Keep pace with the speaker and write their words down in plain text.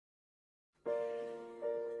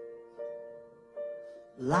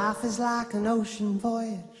Life is like an ocean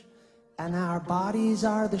voyage, and our bodies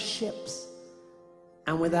are the ships.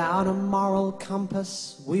 And without a moral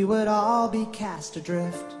compass, we would all be cast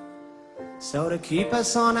adrift. So to keep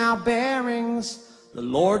us on our bearings, the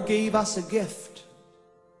Lord gave us a gift.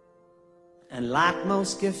 And like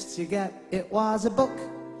most gifts you get, it was a book.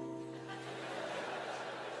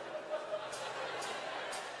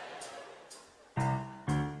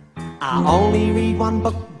 I only read one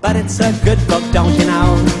book, but it's a good book, don't you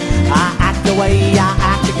know? I act the way I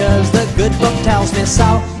act because the good book tells me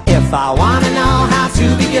so. If I want to know how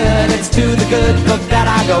to be good, it's to the good book that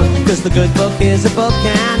I go. Because the good book is a book,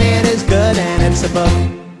 and it is good, and it's a book.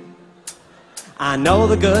 I know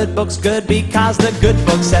the good book's good because the good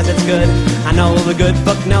book says it's good. I know the good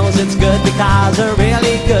book knows it's good because a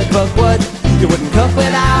really good book would. You wouldn't cook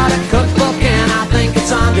without a cookbook, and I think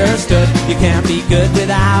it's understood. You can't be good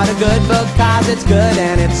without a good book, cause it's good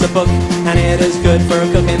and it's a book, and it is good for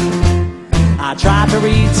cooking. I tried to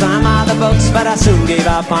read some other books, but I soon gave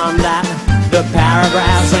up on that. The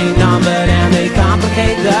paragraphs ain't numbered and they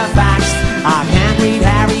complicate the facts. I can't read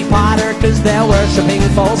Harry Potter cause they're worshipping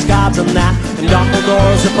false gods and that. And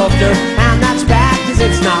Dumbledore's a poster, and that's bad cause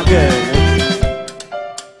it's not good.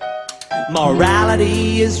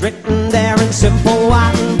 Morality is written there in simple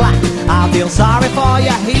white and black. I feel sorry for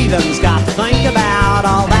you heathens, got to think about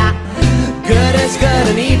all that. Good is good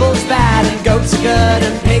and evil's bad, and goats are good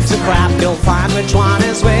and pigs are crap. You'll find which one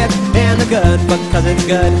is which in the good book, cause it's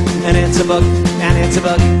good and it's a book, and it's a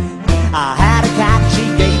book. I had a cat, she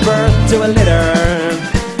gave birth to a litter.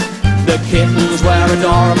 The kittens were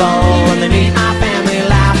adorable and they made my family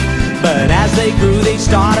laugh. But as they grew they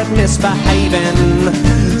started misbehaving,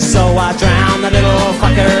 so I drowned the little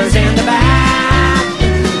fuckers in the bath.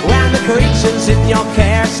 When the creatures in your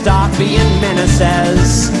care start being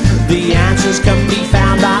menaces, the answers can be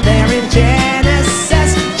found out there in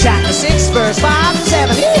Genesis. Chapter 6 verse 5 and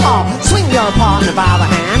 7. Yeehaw! Swing your partner by the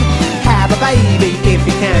hand, have a baby if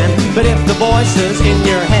you can. But if the voices in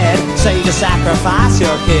your head say to sacrifice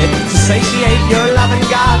your kid, to satiate your loving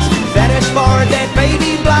God's fetish for a dead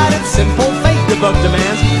baby blood, it's simple fate the book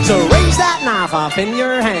demands. So raise that knife off in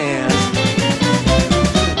your hand.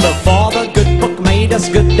 Before the good book made us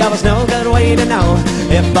good, there was no good way to know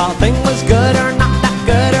if a thing was good or not that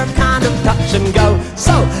good, or kind of touch and go.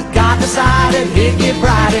 So God decided he'd give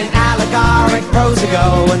writing allegoric prose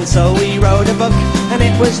ago, and so he wrote a book, and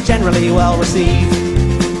it was generally well received.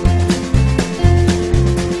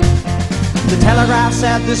 The Telegraph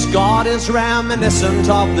said this god is reminiscent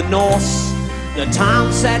of the Norse. The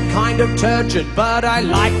Town said kind of turgid, but I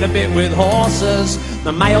liked the bit with horses.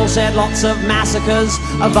 The Mail said lots of massacres,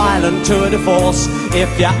 a violent tour de force. If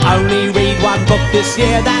you only read one book this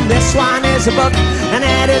year, then this one is a book, and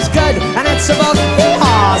it is good, and it's a book.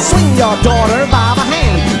 Yeehaw! Swing your daughter by the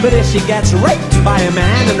hand, but if she gets raped by a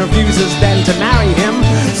man and refuses then to marry him,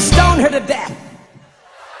 stone her to death.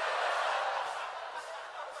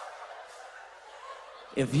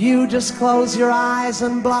 If you just close your eyes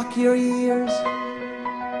and block your ears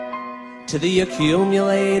to the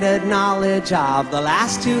accumulated knowledge of the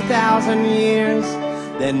last 2,000 years,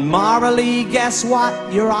 then morally, guess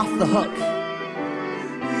what? You're off the hook.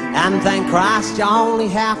 And thank Christ you only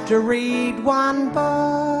have to read one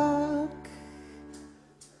book.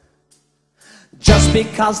 Just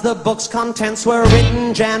because the book's contents were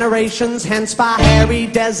written generations hence by hairy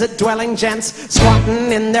desert-dwelling gents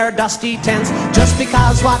squatting in their dusty tents. Just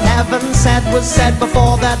because what heaven said was said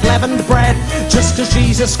before that leavened bread. Just as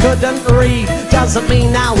Jesus couldn't read doesn't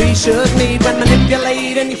mean now we should need when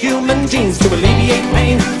manipulating human genes to alleviate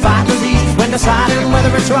pain, fight disease, when deciding whether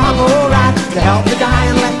it's wrong or right, to help the guy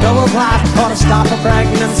and let go of life, or to stop a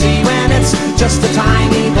pregnancy when it's just a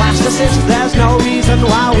tiny blastocyst. There's no reason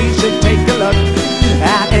why we should take a look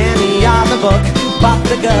at any other book but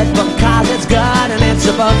the good book, cause it's good and it's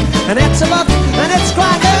a book, and it's a book, and it's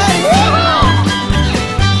quite good.